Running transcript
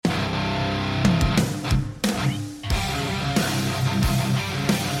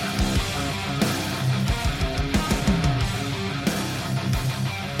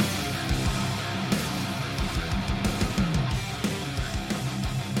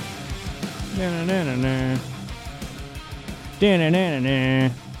Na-na-na-na-na. Da-na-na-na-na.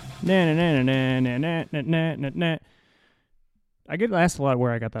 Na-na-na-na-na-na-na-na-na-na. I get asked a lot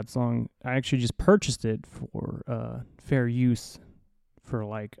where I got that song. I actually just purchased it for fair use for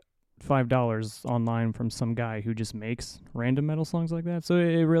like $5 online from some guy who just makes random metal songs like that. So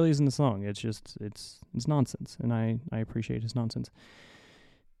it really isn't a song. It's just it's nonsense, and I appreciate his nonsense.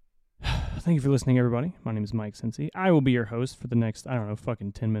 Thank you for listening, everybody. My name is Mike Cincy. I will be your host for the next, I don't know,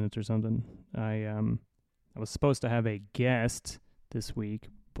 fucking 10 minutes or something. I was supposed to have a guest this week,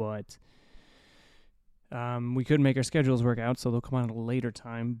 but we couldn't make our schedules work out, so they'll come on at a later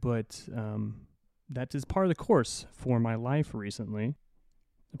time. But that is part of the course for my life recently.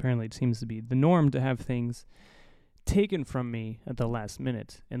 Apparently, it seems to be the norm to have things taken from me at the last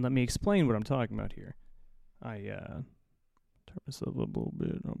minute. And let me explain what I'm talking about here. I turn myself a little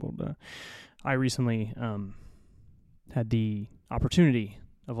bit about that. I recently had the opportunity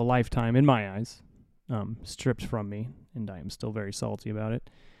of a lifetime, in my eyes, stripped from me, and I am still very salty about it.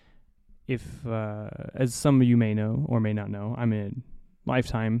 If, as some of you may know or may not know, I'm in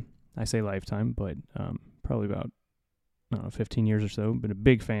lifetime. I say lifetime, but probably about 15 years or so. Been a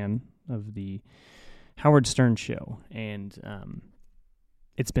big fan of the Howard Stern show, and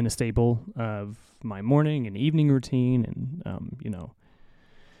it's been a staple of my morning and evening routine, and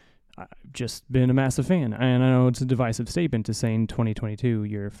I've just been a massive fan. And I know it's a divisive statement to say in 2022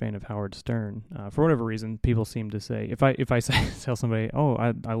 you're a fan of Howard Stern. For whatever reason, people seem to say, if I tell somebody, oh,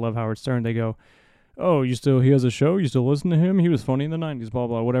 I love Howard Stern, they go, oh, he has a show, you still listen to him? He was funny in the 90s, blah,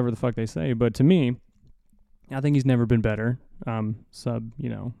 blah, whatever the fuck they say. But to me, I think he's never been better, the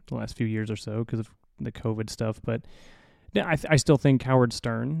last few years or so because of the COVID stuff. But yeah, I still think Howard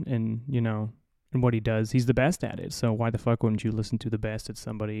Stern and what he does, he's the best at it. So why the fuck wouldn't you listen to the best at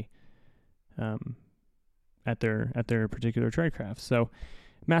somebody at their particular trade craft? So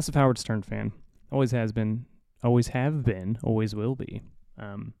massive Howard Stern fan. Always has been, always have been, always will be.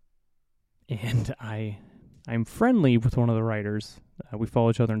 And I'm friendly with one of the writers. We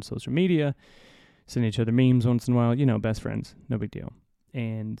follow each other on social media, send each other memes once in a while, best friends, no big deal.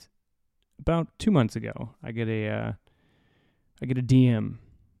 And about 2 months ago, I get a DM,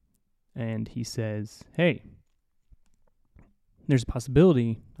 and he says, hey, there's a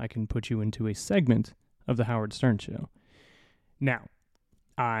possibility I can put you into a segment of the Howard Stern show. Now,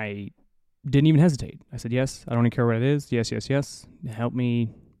 I didn't even hesitate. I said, yes, I don't even care what it is. Yes, yes, yes. Help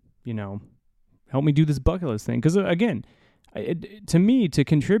me do this bucket list thing. Because again, to me, to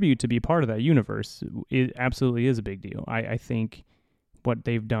contribute to be part of that universe, it absolutely is a big deal. I think what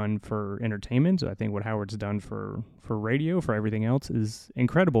they've done for entertainment, I think what Howard's done for radio, for everything else is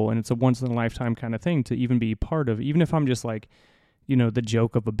incredible. And it's a once-in-a-lifetime kind of thing to even be part of, even if I'm just like, the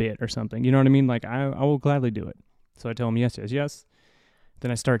joke of a bit or something. You know what I mean? Like, I will gladly do it. So I tell him, yes, yes, yes.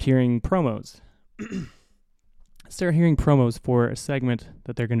 Then I start hearing promos. For a segment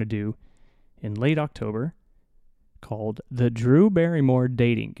that they're going to do in late October called The Drew Barrymore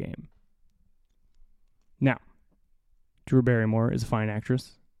Dating Game. Now, Drew Barrymore is a fine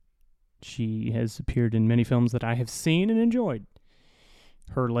actress. She has appeared in many films that I have seen and enjoyed.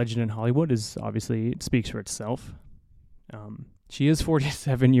 Her legend in Hollywood is obviously, it speaks for itself. She is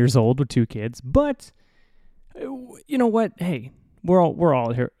 47 years old with 2 kids, but you know what? Hey, we're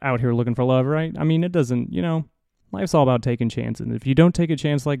all out here looking for love, right? I mean, it doesn't, life's all about taking chances. And if you don't take a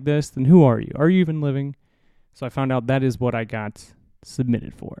chance like this, then who are you? Are you even living? So I found out that is what I got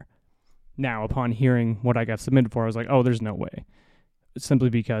submitted for. Now, upon hearing what I got submitted for, I was like, oh, there's no way. Simply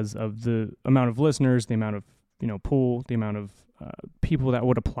because of the amount of listeners, the amount of, pool, the amount of people that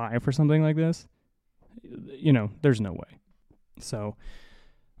would apply for something like this, there's no way. So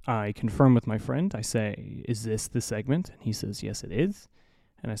I confirm with my friend. I say, is this the segment? And he says, yes, it is.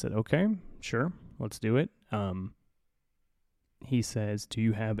 And I said, okay, sure, let's do it. He says, do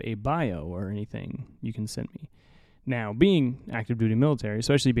you have a bio or anything you can send me? Now, being active duty military,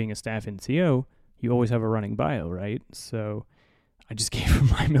 especially being a staff NCO, you always have a running bio, right? So I just gave him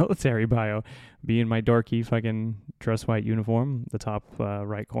my military bio, be in my dorky fucking dress white uniform, the top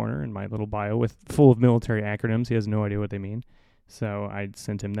right corner, and my little bio full of military acronyms. He has no idea what they mean. So I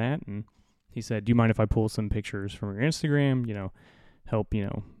sent him that, and he said, do you mind if I pull some pictures from your Instagram, help,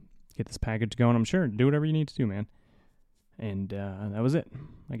 get this package going? I'm sure. Do whatever you need to do, man. And that was it.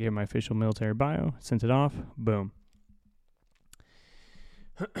 I gave him my official military bio, sent it off, boom.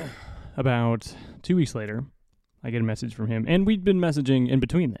 About 2 weeks later, I get a message from him, and we'd been messaging in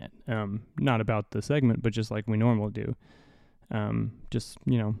between that, not about the segment, but just like we normally do, just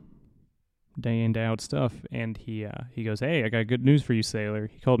day in, day out stuff. And he goes, hey, I got good news for you, Sailor.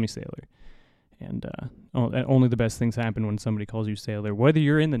 He called me Sailor, And only the best things happen when somebody calls you sailor, whether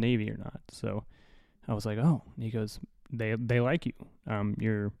you're in the Navy or not. So I was like, oh. And he goes, they like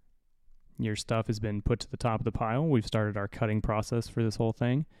you. Your stuff has been put to the top of the pile. We've started our cutting process for this whole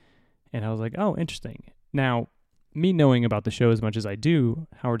thing. And I was like, oh, interesting. Now, me knowing about the show as much as I do,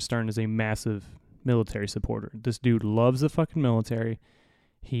 Howard Stern is a massive military supporter. This dude loves the fucking military.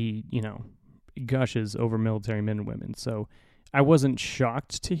 He, gushes over military men and women. So I wasn't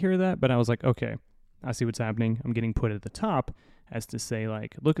shocked to hear that, but I was like, okay, I see what's happening. I'm getting put at the top as to say,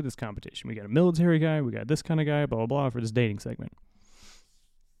 like, look at this competition. We got a military guy. We got this kind of guy, blah, blah, blah, for this dating segment.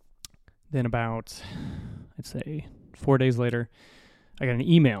 Then about, I'd say, 4 days later, I got an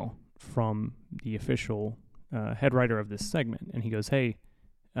email from the official head writer of this segment, and he goes, hey,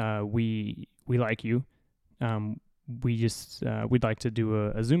 we like you. We'd like to do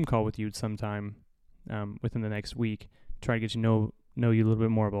a Zoom call with you sometime within the next week. Try to get you know you a little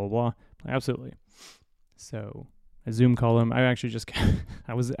bit more, blah, blah, blah. Absolutely. So I Zoom call him. I actually just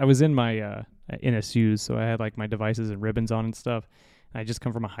I was in my NSUs, so I had like my devices and ribbons on and stuff. I just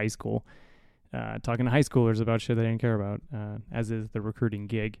come from a high school, talking to high schoolers about shit they didn't care about, as is the recruiting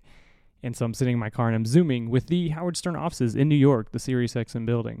gig. And so I'm sitting in my car and I'm Zooming with the Howard Stern offices in New York, the SiriusXM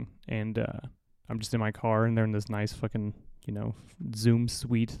building. And I'm just in my car and they're in this nice fucking, Zoom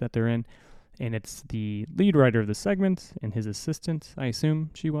suite that they're in. And it's the lead writer of the segment and his assistant, I assume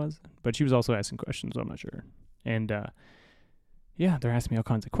she was. But she was also asking questions, so I'm not sure. And they're asking me all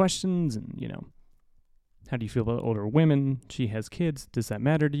kinds of questions and, how do you feel about older women? She has kids. Does that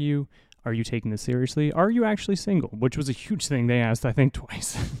matter to you? Are you taking this seriously? Are you actually single? Which was a huge thing they asked, I think,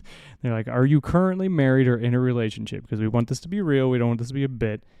 twice. They're like, are you currently married or in a relationship? Because we want this to be real. We don't want this to be a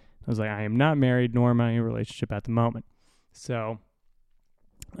bit. I was like, I am not married, nor am I in a relationship at the moment. So,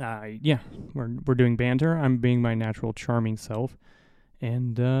 we're doing banter. I'm being my natural charming self.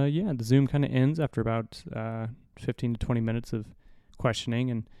 And, the Zoom kind of ends after about 15 to 20 minutes of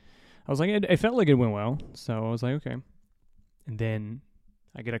questioning. And I was like, it felt like it went well. So I was like, okay. And then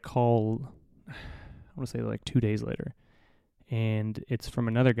I get a call, I want to say like 2 days later. And it's from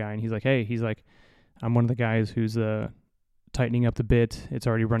another guy. And he's like, hey, I'm one of the guys who's tightening up the bit. It's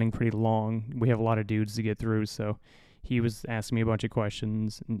already running pretty long. We have a lot of dudes to get through. So he was asking me a bunch of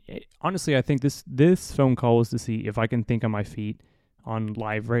questions. And honestly, I think this phone call was to see if I can think on my feet on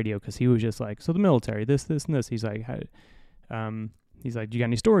live radio. Because he was just like, so the military, this, and this. He's like, do you got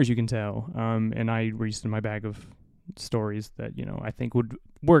any stories you can tell? And I reached in my bag of stories that, I think would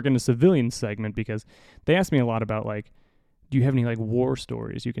work in a civilian segment, because they asked me a lot about, like, do you have any, like, war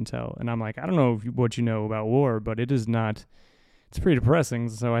stories you can tell? And I'm like, I don't know what you know about war, but it's pretty depressing.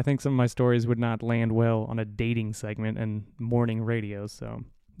 So I think some of my stories would not land well on a dating segment and morning radio. So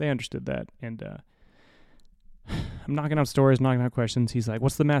they understood that. And I'm knocking out stories, knocking out questions. He's like,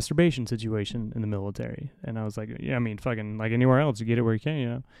 what's the masturbation situation in the military? And I was like, yeah, I mean, fucking like anywhere else, you get it where you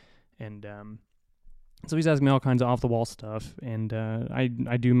can, And so he's asking me all kinds of off-the-wall stuff. And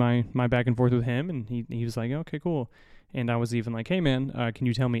I do my back and forth with him. And he was like, okay, cool. And I was even like, hey, man, can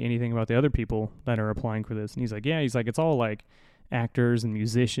you tell me anything about the other people that are applying for this? And he's like, yeah. He's like, it's all like actors and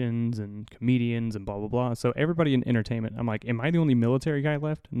musicians and comedians and blah, blah, blah. So everybody in entertainment. I'm like, am I the only military guy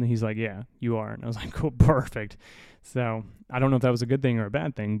left? And he's like, yeah, you are. And I was like, cool, perfect. So I don't know if that was a good thing or a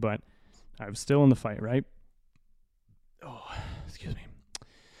bad thing, but I was still in the fight, right? Oh, excuse me.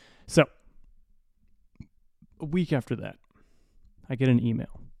 So a week after that, I get an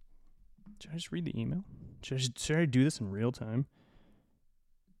email. Should I just read the email? Should I do this in real time?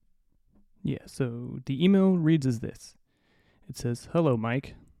 Yeah, so the email reads as this. It says, hello,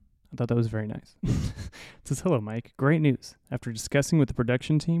 Mike. I thought that was very nice. It says, hello, Mike. Great news. After discussing with the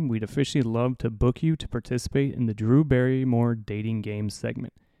production team, we'd officially love to book you to participate in the Drew Barrymore Dating Games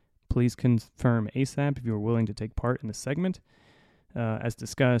segment. Please confirm ASAP if you are willing to take part in the segment. As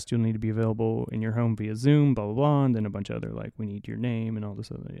discussed, you'll need to be available in your home via Zoom, blah, blah, blah, and then a bunch of other, like, we need your name and all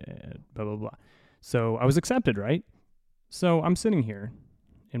this other, blah, blah, blah. So I was accepted, right? So I'm sitting here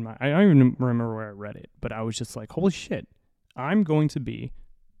I don't even remember where I read it, but I was just like, holy shit, I'm going to be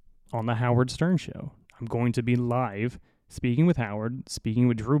on the Howard Stern show. I'm going to be live speaking with Howard, speaking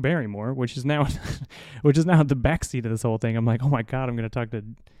with Drew Barrymore, which is now the backseat of this whole thing. I'm like, oh my God, I'm going to talk to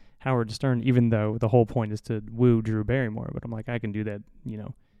Howard Stern, even though the whole point is to woo Drew Barrymore. But I'm like, I can do that,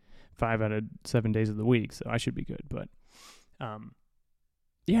 5 out of 7 days of the week, so I should be good. But,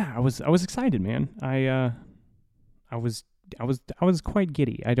 I was excited, man. I was quite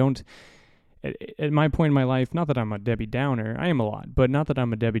giddy. At my point in my life, not that I'm a Debbie Downer, I am a lot, but not that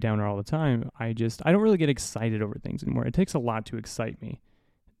I'm a Debbie Downer all the time. I don't really get excited over things anymore. It takes a lot to excite me.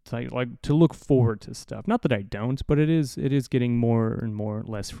 like to look forward to stuff. Not that I don't, but it is getting more and more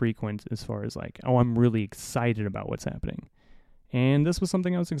less frequent as far as like, oh, I'm really excited about what's happening. And this was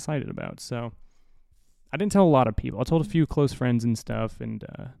something I was excited about. So I didn't tell a lot of people. I told a few close friends and stuff and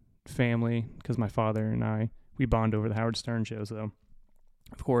family, because my father and we bond over the Howard Stern show. So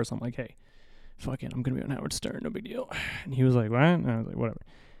of course I'm like, hey, fuck it, I'm going to be on Howard Stern, no big deal. And he was like, what? And I was like, whatever.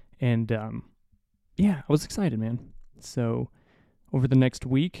 And yeah, I was excited, man. So over the next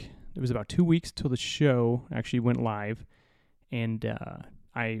week, it was about 2 weeks till the show actually went live. And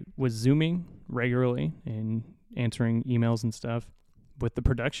I was Zooming regularly and answering emails and stuff with the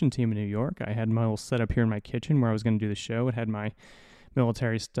production team in New York. I had my little setup here in my kitchen where I was going to do the show. It had my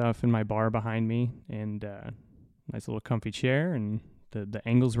military stuff in my bar behind me and nice little comfy chair, and the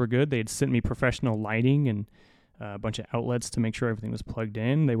angles were good. They had sent me professional lighting and a bunch of outlets to make sure everything was plugged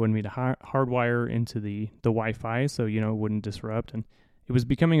in. They wanted me to hardwire into the Wi-Fi so, it wouldn't disrupt. And it was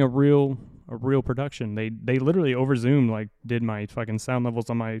becoming a real production. They literally over Zoom, like, did my fucking sound levels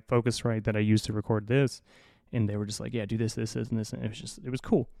on my Focusrite that I used to record this. And they were just like, yeah, do this, and this. And it was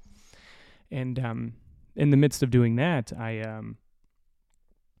cool. And in the midst of doing that, I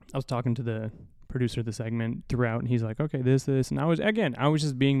was talking to the producer of the segment throughout, and he's like, okay, this, and I was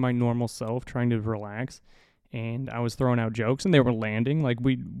just being my normal self, trying to relax, and I was throwing out jokes, and they were landing. Like,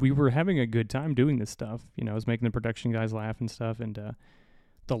 we were having a good time doing this stuff. I was making the production guys laugh and stuff, and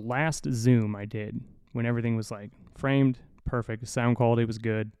the last Zoom I did, when everything was, like, framed, perfect, sound quality was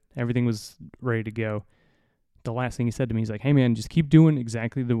good, everything was ready to go, the last thing he said to me, he's like, hey, man, just keep doing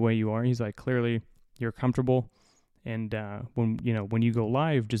exactly the way you are. He's like, clearly, you're comfortable. And when you go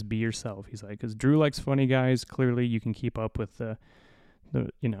live, just be yourself. He's like, because Drew likes funny guys. Clearly, you can keep up with the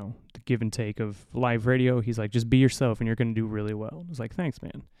give and take of live radio. He's like, just be yourself, and you're going to do really well. I was like, thanks,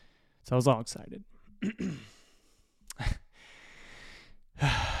 man. So I was all excited.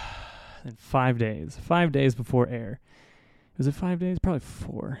 And 5 days before air. Was it 5 days? Probably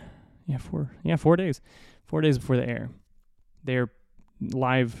 4. Yeah, 4. Yeah, 4 days. 4 days before the air. They're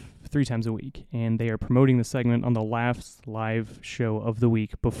live 3 times a week, and they are promoting the segment on the last live show of the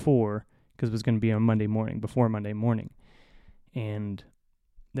week before, because it was going to be on before Monday morning. And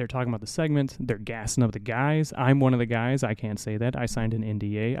they're talking about the segment. They're gassing up the guys. I'm one of the guys. I can't say that. I signed an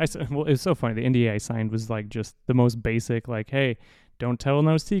NDA. Well, it's so funny. The NDA I signed was like just the most basic, like, hey, don't tell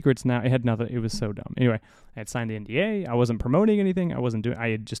no secrets now. It had nothing. It was so dumb. Anyway, I had signed the NDA. I wasn't promoting anything. I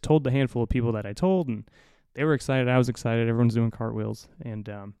had just told the handful of people that I told, and they were excited. I was excited. Everyone's doing cartwheels, and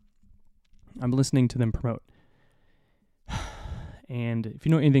I'm listening to them promote. And if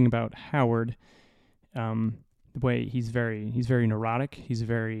you know anything about Howard, the way he's very neurotic. He's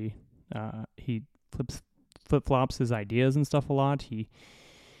very he flip-flops his ideas and stuff a lot.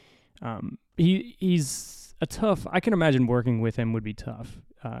 He's a tough. I can imagine working with him would be tough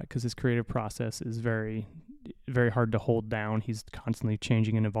because his creative process is very, very hard to hold down. He's constantly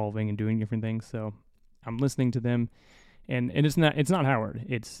changing and evolving and doing different things. So I'm listening to them, and it's not Howard.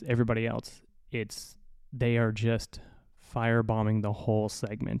 It's everybody else. They are just firebombing the whole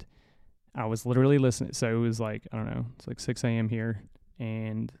segment. I was literally listening. So it was like, I don't know, it's like 6 a.m. here,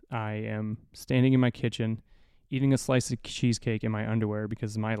 and I am standing in my kitchen eating a slice of cheesecake in my underwear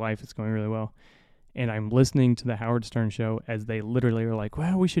because my life is going really well. And I'm listening to the Howard Stern show as they literally are like,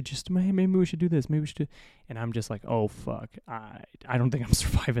 well, we should just, maybe we should do this. Maybe we should do. And I'm just like, oh, fuck. I don't think I'm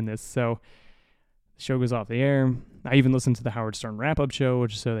surviving this. So the show goes off the air. I even listened to the Howard Stern wrap-up show,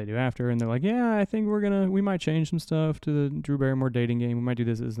 which is so they do after. And they're like, yeah, I think we might change some stuff to the Drew Barrymore dating game. We might do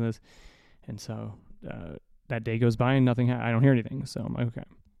this and this. And so that day goes by and nothing. I don't hear anything. So I'm like, okay.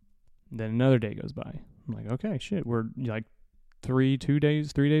 And then another day goes by. I'm like, okay, shit. We're like 3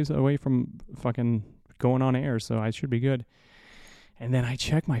 days away from fucking going on air, so I should be good. And then I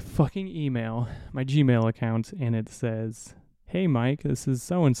check my fucking email, my Gmail account, and it says, hey, Mike, this is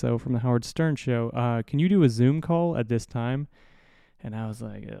so-and-so from the Howard Stern show. Can you do a Zoom call at this time? And I was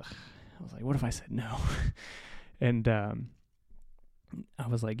like, ugh. I was like, what if I said no? And I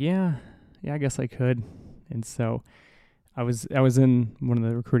was like, yeah, I guess I could. And so I was in one of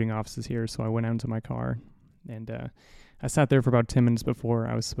the recruiting offices here, so I went out into my car, and I sat there for about 10 minutes before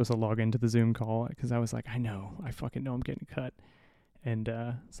I was supposed to log into the Zoom call because I was like, I fucking know I'm getting cut. And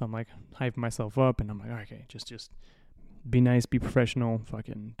so I'm like hyping myself up, and I'm like, okay, just be nice, be professional,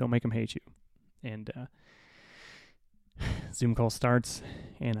 fucking don't make them hate you. And Zoom call starts,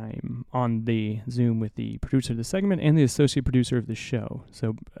 and I'm on the Zoom with the producer of the segment and the associate producer of the show.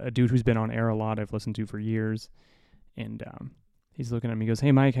 So a dude who's been on air a lot, I've listened to for years. And he's looking at me, he goes,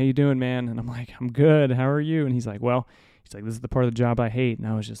 hey, Mike, how you doing, man? And I'm like, I'm good. How are you? And he's like, well, He's like, this is the part of the job I hate. And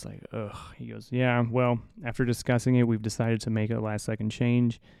I was just like, ugh. He goes, yeah, well, after discussing it, we've decided to make a last-second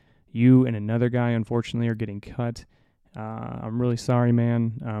change. You and another guy, unfortunately, are getting cut. I'm really sorry,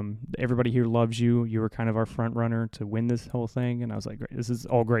 man. Everybody here loves you. You were kind of our front runner to win this whole thing. And I was like, this is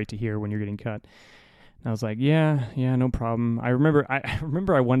all great to hear when you're getting cut. And I was like, yeah, no problem. I remember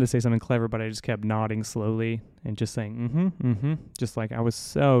I wanted to say something clever, but I just kept nodding slowly and just saying, just like I was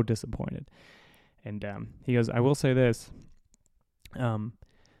so disappointed. And he goes, I will say this.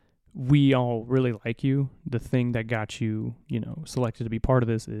 We all really like you. The thing that got you, selected to be part of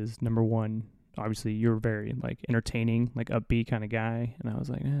this is, number one, obviously you're very like entertaining, like upbeat kind of guy. And I was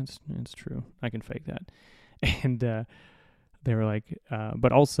like, it's true. I can fake that. And they were like,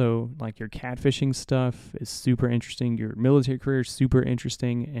 but also like your catfishing stuff is super interesting. Your military career is super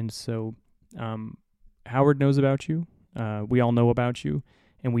interesting. And so Howard knows about you. We all know about you.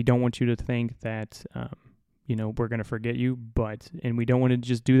 And we don't want you to think that, we're going to forget you. And we don't want to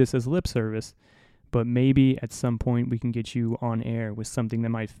just do this as lip service. But maybe at some point we can get you on air with something that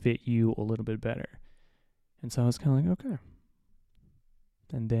might fit you a little bit better. And so I was kind of like, okay.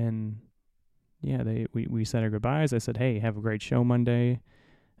 And then, yeah, we said our goodbyes. I said, hey, have a great show Monday.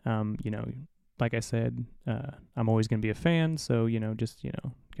 Like I said, I'm always going to be a fan. So,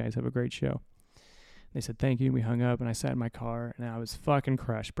 guys have a great show. They said, thank you. We hung up and I sat in my car and I was fucking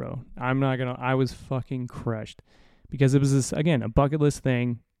crushed, bro. I was fucking crushed because it was this, again, a bucket list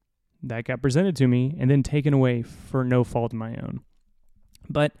thing that got presented to me and then taken away for no fault of my own.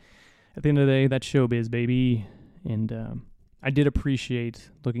 But at the end of the day, that's showbiz, baby. And I did appreciate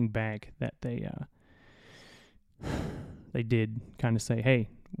looking back that they did kind of say, hey,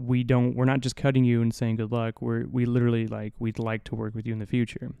 we're not just cutting you and saying good luck. We literally we'd like to work with you in the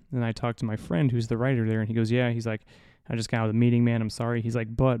future. And I talked to my friend who's the writer there and he goes, yeah, he's like, I just got out of the meeting, man. I'm sorry. He's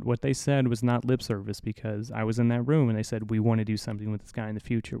like, but what they said was not lip service because I was in that room and they said, we want to do something with this guy in the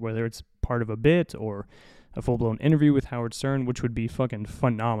future, whether it's part of a bit or a full-blown interview with Howard Stern, which would be fucking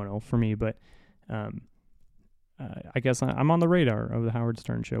phenomenal for me. But I guess I'm on the radar of the Howard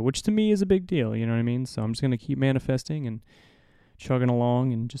Stern show, which to me is a big deal. You know what I mean? So I'm just going to keep manifesting and chugging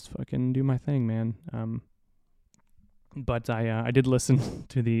along and just fucking do my thing, man. But I did listen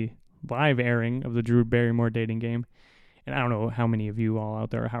to the live airing of the Drew Barrymore dating game. And I don't know how many of you all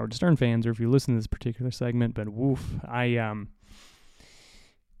out there are Howard Stern fans or if you listen to this particular segment, but woof,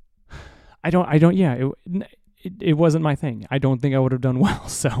 it wasn't my thing. I don't think I would have done well.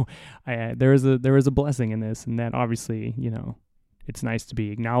 So there is a blessing in this, and that obviously, it's nice to be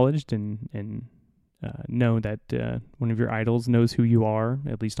acknowledged and know that one of your idols knows who you are,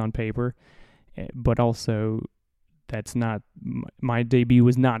 at least on paper. But also, that's not my debut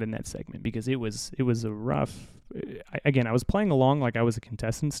was not in that segment because it was a rough. I was playing along like I was a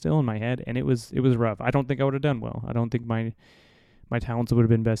contestant still in my head, and it was rough. I don't think I would have done well. I don't think my talents would have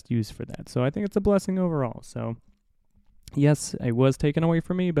been best used for that. So I think it's a blessing overall. So yes, it was taken away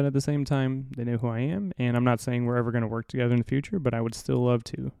from me, but at the same time, they know who I am, and I'm not saying we're ever going to work together in the future, but I would still love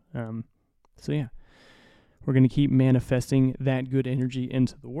to. So yeah, we're going to keep manifesting that good energy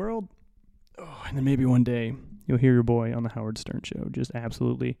into the world. Oh, and then maybe one day you'll hear your boy on the Howard Stern show just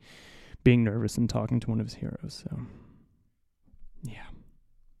absolutely being nervous and talking to one of his heroes. So, yeah.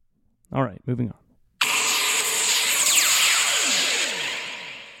 All right, moving on.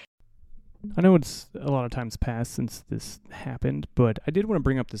 I know it's a lot of times passed since this happened, but I did want to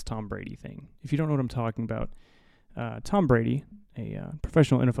bring up this Tom Brady thing. If you don't know what I'm talking about, Tom Brady, a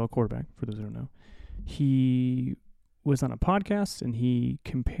professional NFL quarterback, for those who don't know, he was on a podcast and he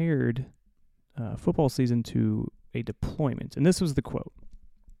compared football season to a deployment. And this was the quote.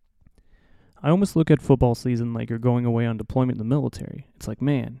 I almost look at football season like you're going away on deployment in the military. It's like,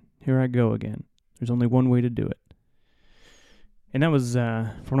 man, here I go again. There's only one way to do it. And that was,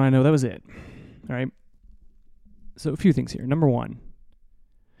 from what I know, that was it. All right. So a few things here. Number one.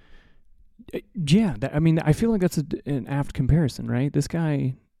 I feel like that's an apt comparison, right? This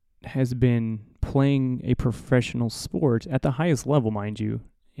guy has been playing a professional sport at the highest level, mind you,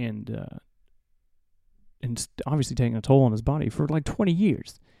 and obviously taking a toll on his body for like 20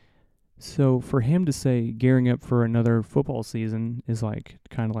 years. So for him to say gearing up for another football season is like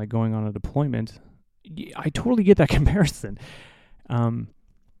kind of like going on a deployment, I totally get that comparison.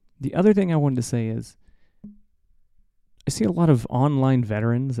 The other thing I wanted to say is I see a lot of online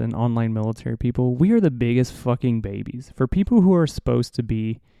veterans and online military people. We are the biggest fucking babies. For people who are supposed to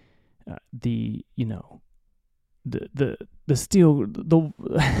be the steel,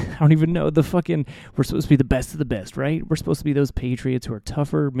 I don't even know, we're supposed to be the best of the best, right? We're supposed to be those patriots who are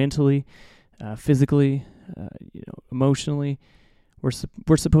tougher mentally, physically, emotionally. We're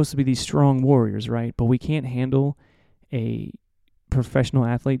supposed to be these strong warriors, right? But we can't handle a professional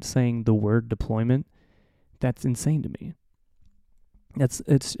athlete saying the word deployment, that's insane to me.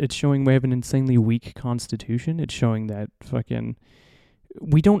 It's showing we have an insanely weak constitution. It's showing that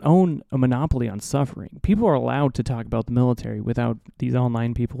we don't own a monopoly on suffering. People are allowed to talk about the military without these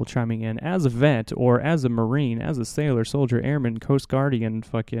online people chiming in. As a vet or as a Marine, as a sailor, soldier, airman, Coast Guardian,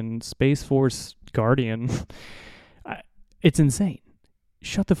 Space Force Guardian, it's insane.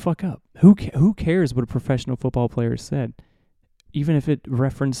 Shut the fuck up. Who cares what a professional football player said, even if it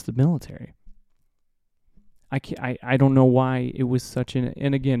referenced the military? I don't know why it was such an...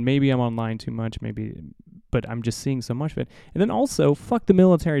 And again, maybe I'm online too much, but I'm just seeing so much of it. And then also, fuck the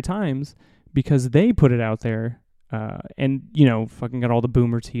Military Times, because they put it out there, and, got all the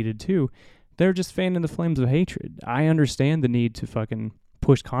boomers heated too. They're just fanning the flames of hatred. I understand the need to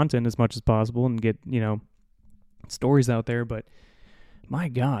push content as much as possible and get, stories out there, but my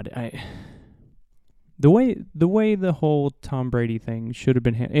God, the way the whole Tom Brady thing should have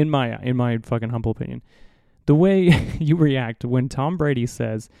been in my fucking humble opinion, the way you react when Tom Brady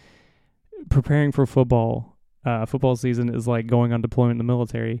says preparing for football season is like going on deployment in the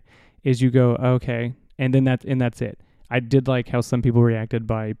military, is you go, okay, and that's it. I did like how some people reacted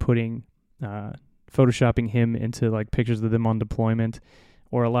by putting photoshopping him into like pictures of them on deployment,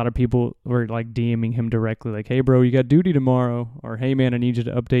 or a lot of people were like DMing him directly like, hey bro, you got duty tomorrow, or hey man, I need you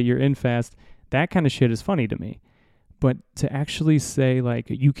to update your infast. That kind of shit is funny to me. But to actually say, like,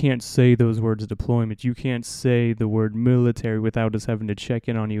 you can't say those words deployment, you can't say the word military without us having to check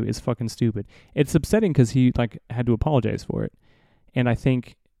in on you is fucking stupid. It's upsetting because he, had to apologize for it. And I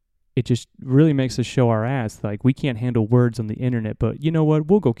think it just really makes us show our ass. Like, we can't handle words on the internet, but you know what?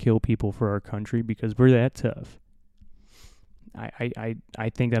 We'll go kill people for our country because we're that tough. I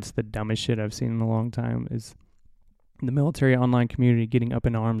think that's the dumbest shit I've seen in a long time, is the military online community getting up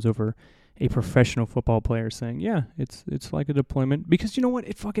in arms over a professional football player saying, yeah, it's like a deployment. Because you know what?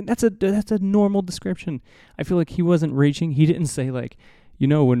 That's a normal description. I feel like he wasn't reaching. He didn't say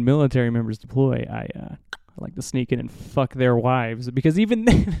when military members deploy, I like to sneak in and fuck their wives. Because even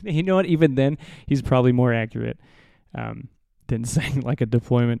then, you know what? Even then, he's probably more accurate than saying like a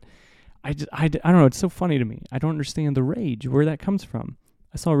deployment. I don't know. It's so funny to me. I don't understand the rage, where that comes from.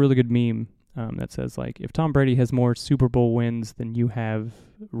 I saw a really good meme that says, like, if Tom Brady has more Super Bowl wins than you have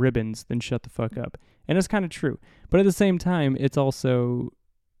ribbons, then shut the fuck up. And it's kind of true. But at the same time, it's also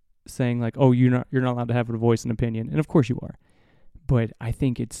saying, like, oh, you're not allowed to have a voice and opinion. And of course you are. But I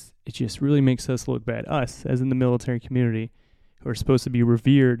think it just really makes us look bad. Us, as in the military community, who are supposed to be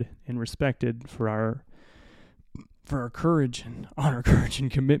revered and respected for our courage and honor, courage and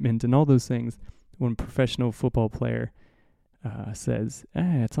commitment and all those things. When a professional football player says,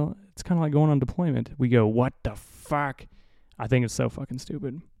 it's kind of like going on deployment, we go, what the fuck? I think it's so fucking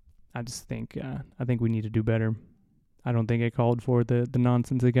stupid. I just think we need to do better. I don't think it called for the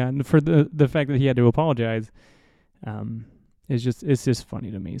nonsense it got, and for the fact that he had to apologize. It's just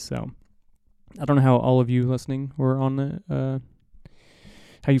funny to me. So I don't know how all of you listening were on the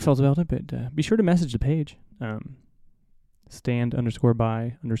how you felt about it, but be sure to message the page.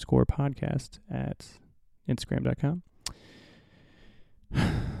 stand_by_podcast at Instagram.com.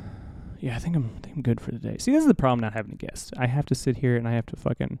 Yeah, I think I'm good for today. See, this is the problem not having a guest. I have to sit here and I have to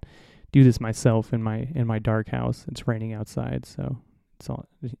fucking do this myself in my dark house. It's raining outside, so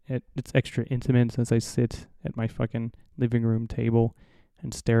it's extra intimate since I sit at my fucking living room table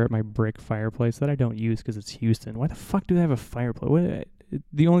and stare at my brick fireplace that I don't use because it's Houston. Why the fuck do they have a fireplace?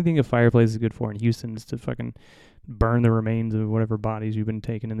 The only thing a fireplace is good for in Houston is to fucking burn the remains of whatever bodies you've been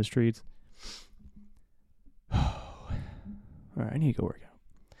taking in the streets. All right, I need to go work out.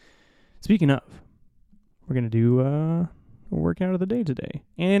 Speaking of, we're gonna do a workout of the day today,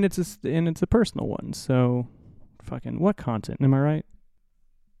 and it's a personal one. So, fucking what content? Am I right?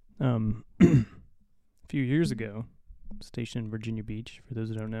 A few years ago, stationed in Virginia Beach, for those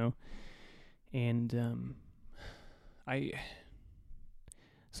who don't know, and I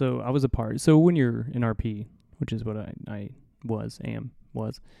was a part. So when you're in RP, which is what I was,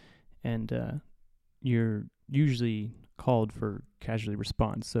 and you're usually called for casualty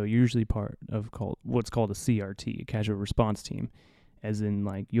response. So you're usually part of what's called a CRT, a casualty response team, as in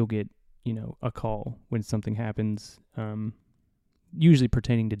like you'll get a call when something happens, usually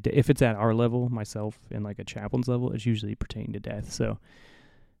pertaining to if it's at our level, myself, and like a chaplain's level, it's usually pertaining to death. So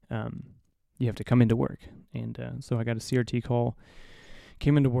you have to come into work, and so I got a CRT call,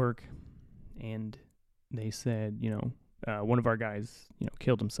 came into work, and they said one of our guys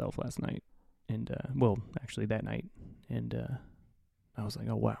killed himself last night, and actually that night, and I was like,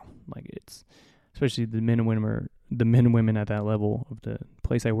 oh wow, like it's especially the men and women at that level of the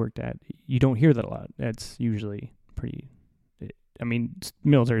place I worked at, you don't hear that a lot. That's usually pretty.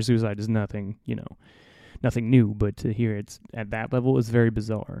 Military suicide is nothing, nothing new, but to hear it's at that level is very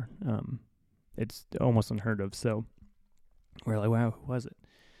bizarre. It's almost unheard of. So we're like, wow, who was it?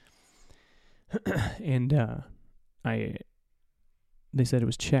 And they said it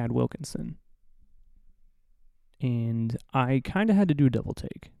was Chad Wilkinson. And I kind of had to do a double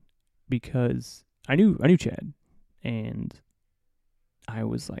take because I knew Chad, and I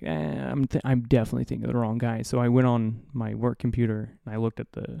was like, I'm definitely thinking of the wrong guy. So I went on my work computer and I looked at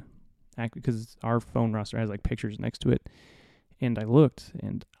because our phone roster has like pictures next to it, and I looked,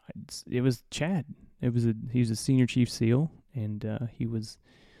 and it was Chad. He was a senior chief SEAL, and he was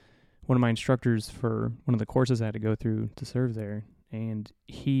one of my instructors for one of the courses I had to go through to serve there. And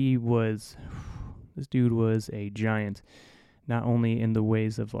this dude was a giant, not only in the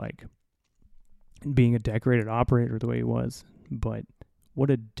ways of like being a decorated operator the way he was, but what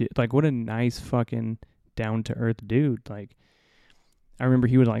a nice fucking down to earth dude. Like, I remember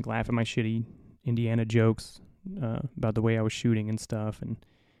he would like laugh at my shitty Indiana jokes about the way I was shooting and stuff, and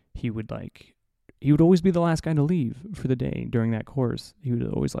he would always be the last guy to leave for the day during that course. He would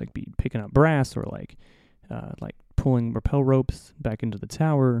always like be picking up brass or like pulling rappel ropes back into the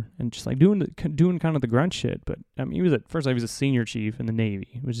tower and just like doing kind of the grunt shit. But I mean, he was a senior chief in the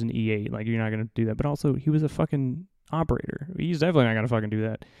Navy, which is an E8. Like, you're not gonna do that. But also, he was a fucking operator. He's definitely not gonna fucking do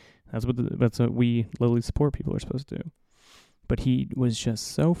that. That's what we lowly support people are supposed to do. But he was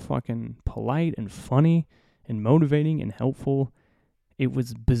just so fucking polite and funny and motivating and helpful. It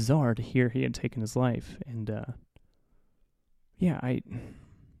was bizarre to hear he had taken his life. And to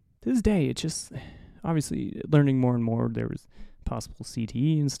this day, it's just obviously learning more and more. There was possible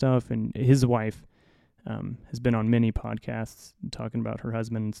CTE and stuff, and his wife has been on many podcasts talking about her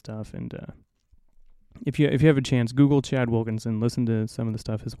husband and stuff. And if you have a chance, Google Chad Wilkinson, listen to some of the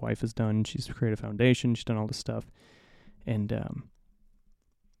stuff his wife has done. She's created a foundation. She's done all this stuff. And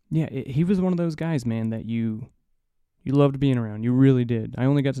he was one of those guys, man, that you loved being around. You really did. I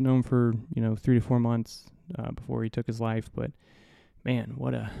only got to know him for 3 to 4 months before he took his life, but man,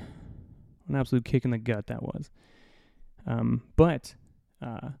 what an absolute kick in the gut that was. But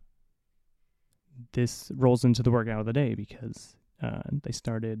this rolls into the workout of the day because they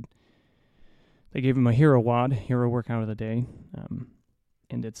gave him a hero workout of the day,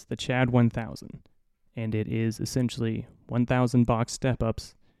 and it's the Chad 1000. And it is essentially 1,000 box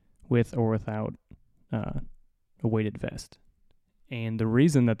step-ups with or without a weighted vest. And the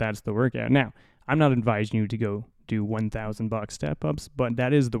reason that's the workout... Now, I'm not advising you to go do 1,000 box step-ups, but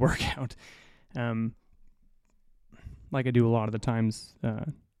that is the workout. Like I do a lot of the times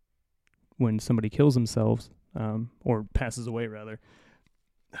when somebody kills themselves, or passes away, rather.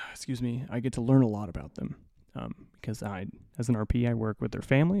 Excuse me. I get to learn a lot about them. Because as an RP, I work with their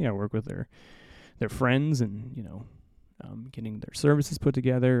family. I work with their friends, and getting their services put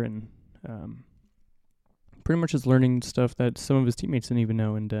together, and pretty much just learning stuff that some of his teammates didn't even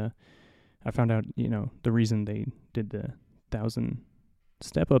know. And I found out the reason they did the 1,000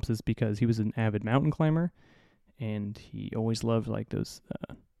 step-ups is because he was an avid mountain climber, and he always loved like those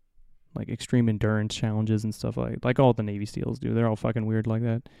like extreme endurance challenges and stuff like all the Navy SEALs do. They're all fucking weird like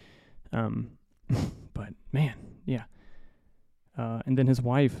that. But man, yeah. And then his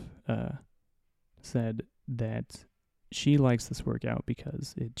wife said that she likes this workout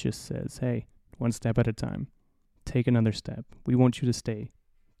because it just says, hey, one step at a time. Take another step. We want you to stay.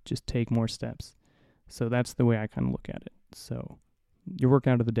 Just take more steps. So that's the way I kind of look at it. So your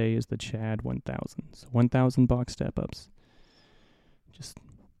workout of the day is the Chad 1000. So 1,000 box step-ups. Just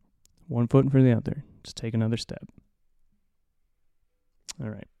one foot in front of the other. Just take another step. All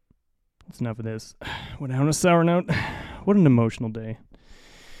right. That's enough of this. Went out on a sour note. What an emotional day.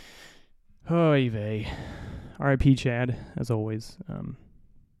 Oh, Eve. R.I.P. Chad, as always.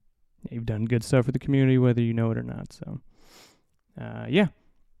 You've done good stuff for the community, whether you know it or not. So, yeah.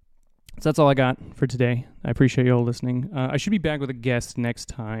 So that's all I got for today. I appreciate you all listening. I should be back with a guest next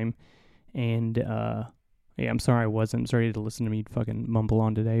time. And, I'm sorry I wasn't. I'm sorry to listen to me fucking mumble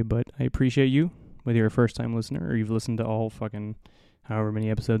on today, but I appreciate you, whether you're a first-time listener or you've listened to all fucking however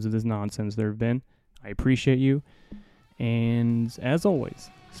many episodes of this nonsense there have been. I appreciate you. And as always,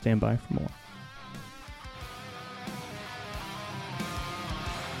 stand by for more.